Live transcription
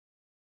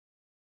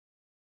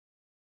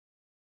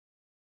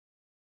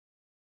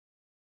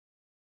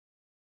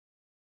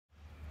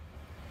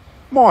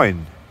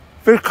Moin,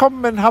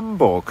 willkommen in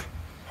Hamburg.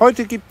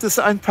 Heute gibt es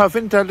ein paar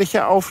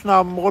winterliche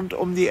Aufnahmen rund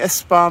um die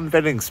S-Bahn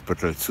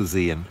Wellingsbüttel zu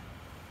sehen.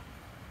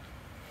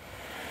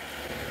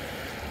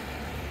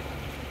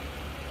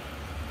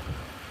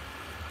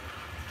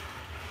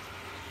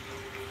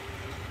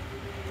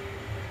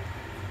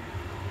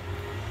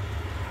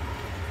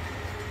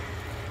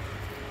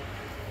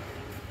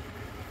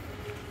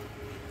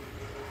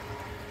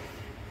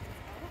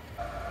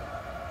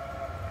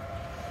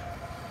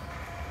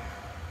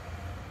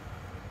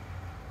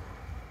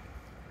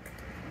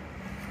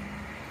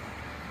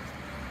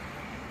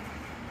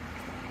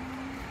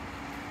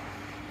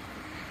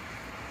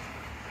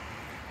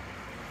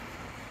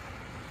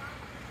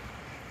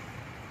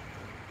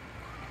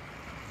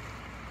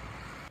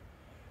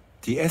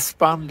 Die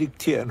S-Bahn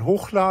liegt hier in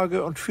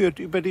Hochlage und führt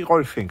über die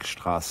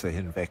Rolfinckstraße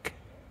hinweg.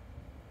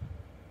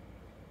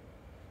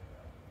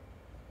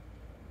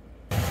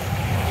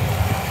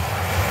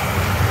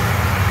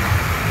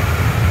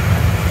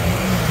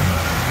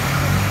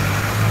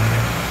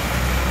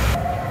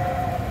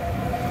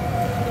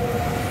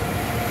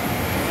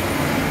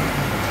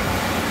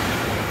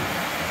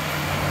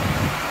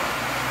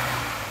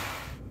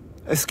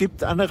 Es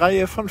gibt eine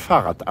Reihe von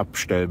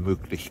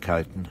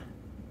Fahrradabstellmöglichkeiten.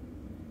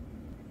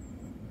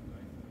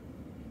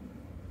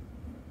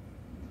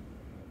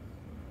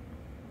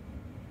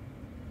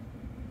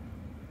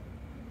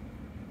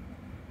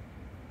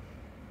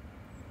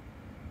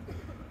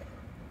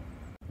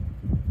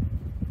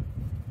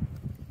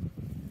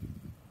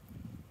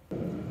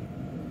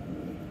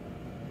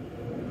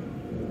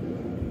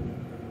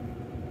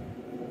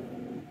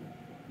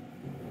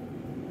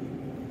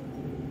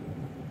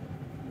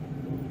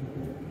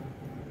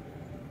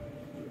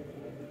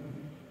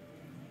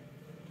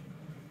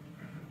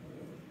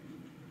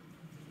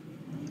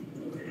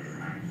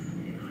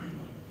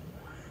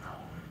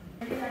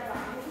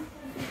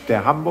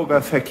 Der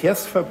Hamburger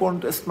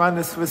Verkehrsverbund ist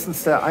meines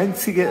Wissens der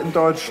einzige in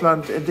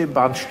Deutschland, in dem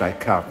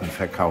Bahnsteigkarten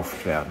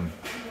verkauft werden.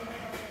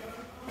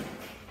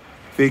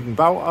 Wegen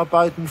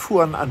Bauarbeiten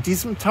fuhren an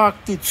diesem Tag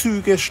die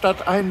Züge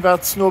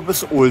stadteinwärts nur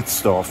bis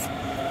Ohlsdorf.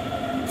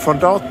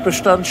 Von dort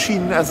bestand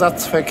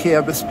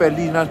Schienenersatzverkehr bis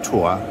Berliner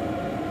Tor.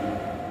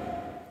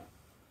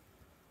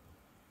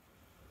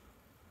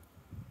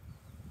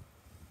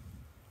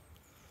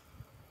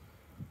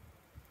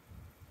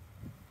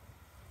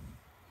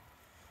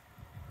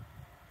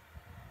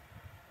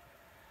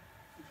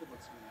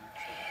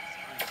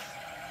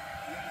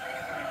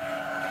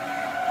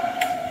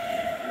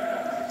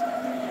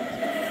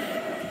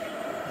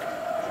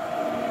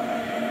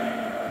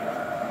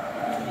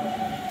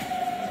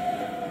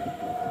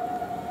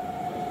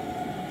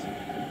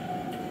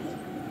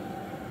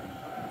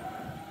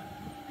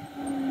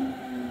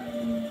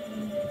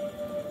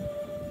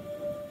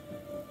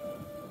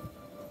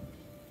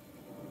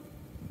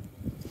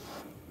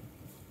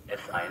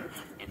 S1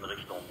 in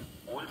Richtung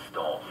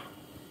Ohlsdorf.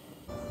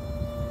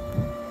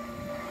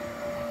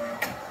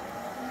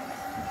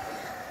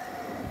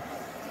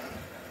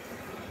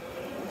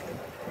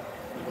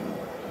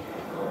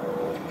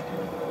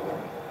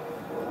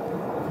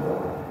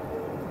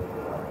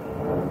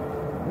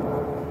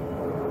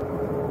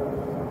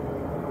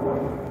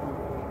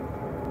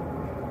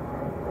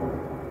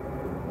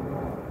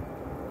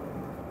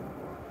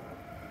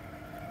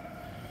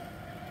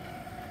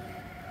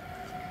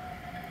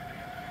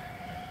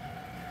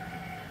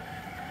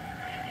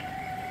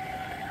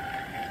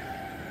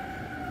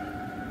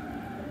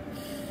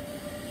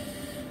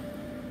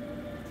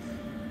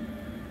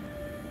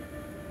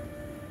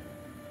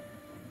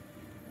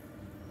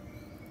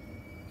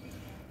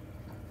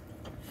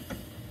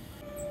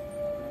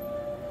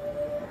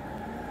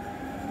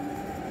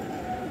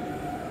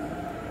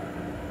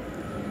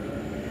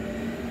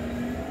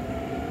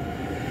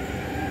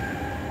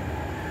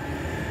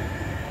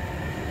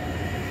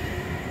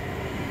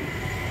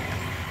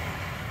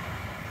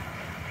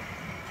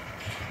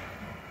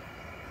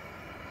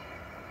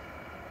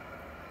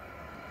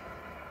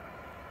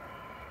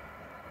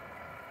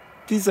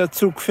 Dieser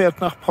Zug fährt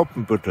nach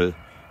Poppenbüttel,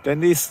 der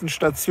nächsten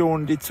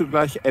Station, die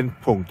zugleich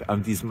Endpunkt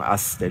an diesem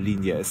Ast der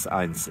Linie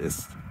S1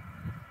 ist.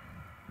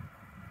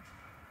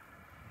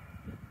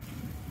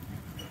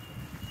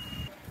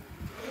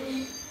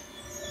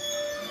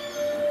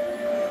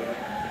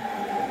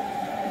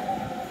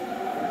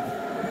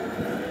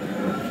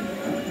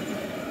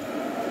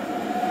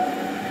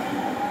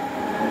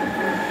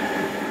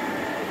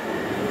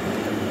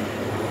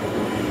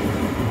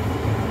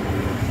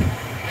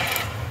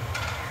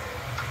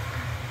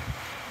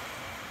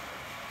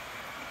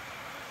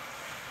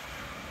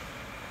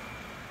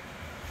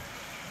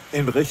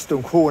 In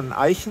Richtung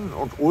Hoheneichen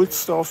und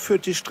Ohlsdorf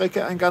führt die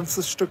Strecke ein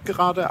ganzes Stück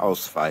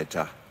geradeaus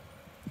weiter.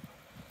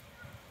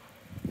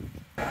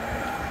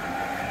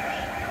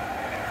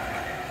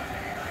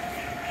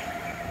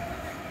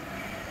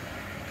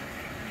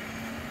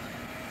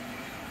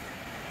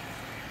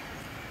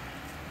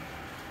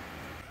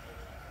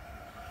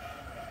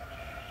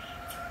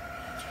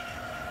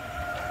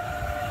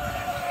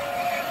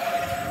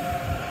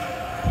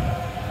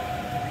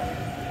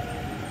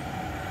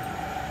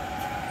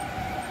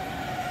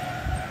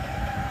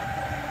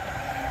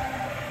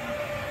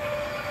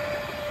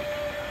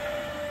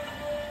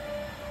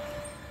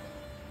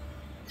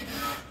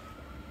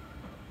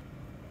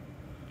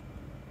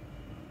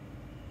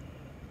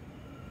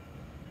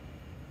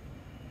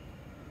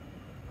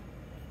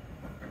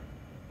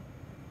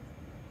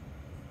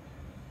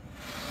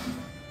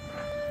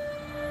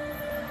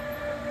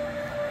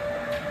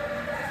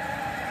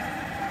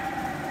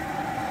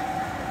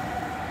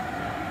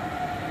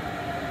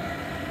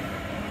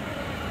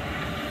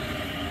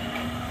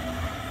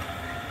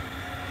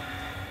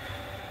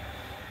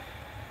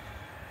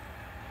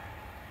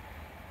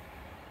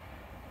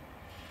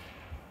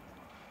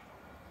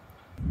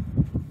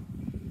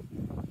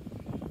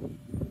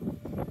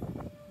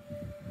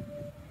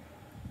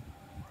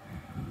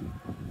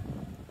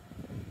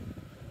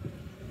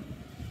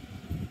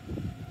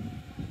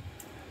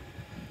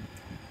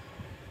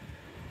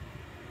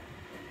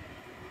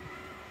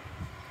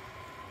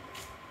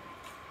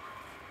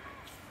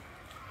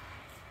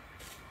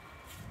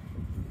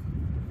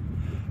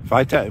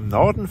 Weiter im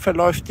Norden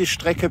verläuft die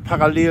Strecke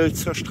parallel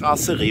zur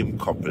Straße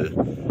Rehmkoppel.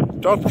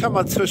 Dort kann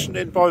man zwischen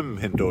den Bäumen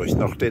hindurch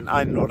noch den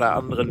einen oder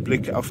anderen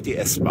Blick auf die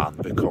S-Bahn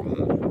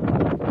bekommen.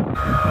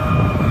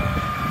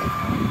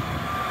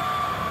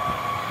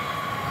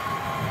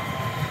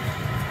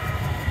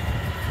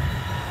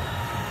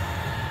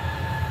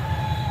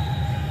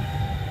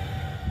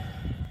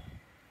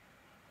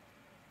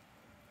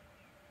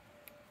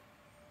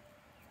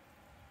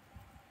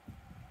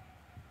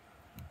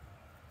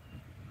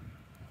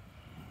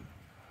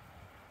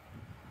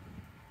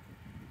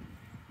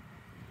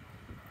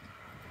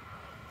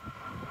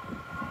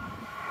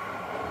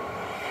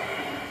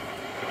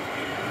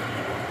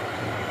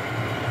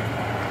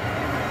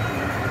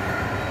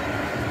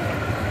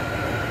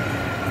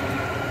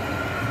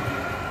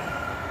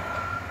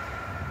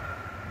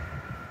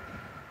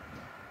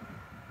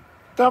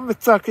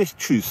 Damit sage ich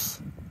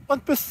Tschüss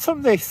und bis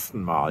zum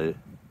nächsten Mal.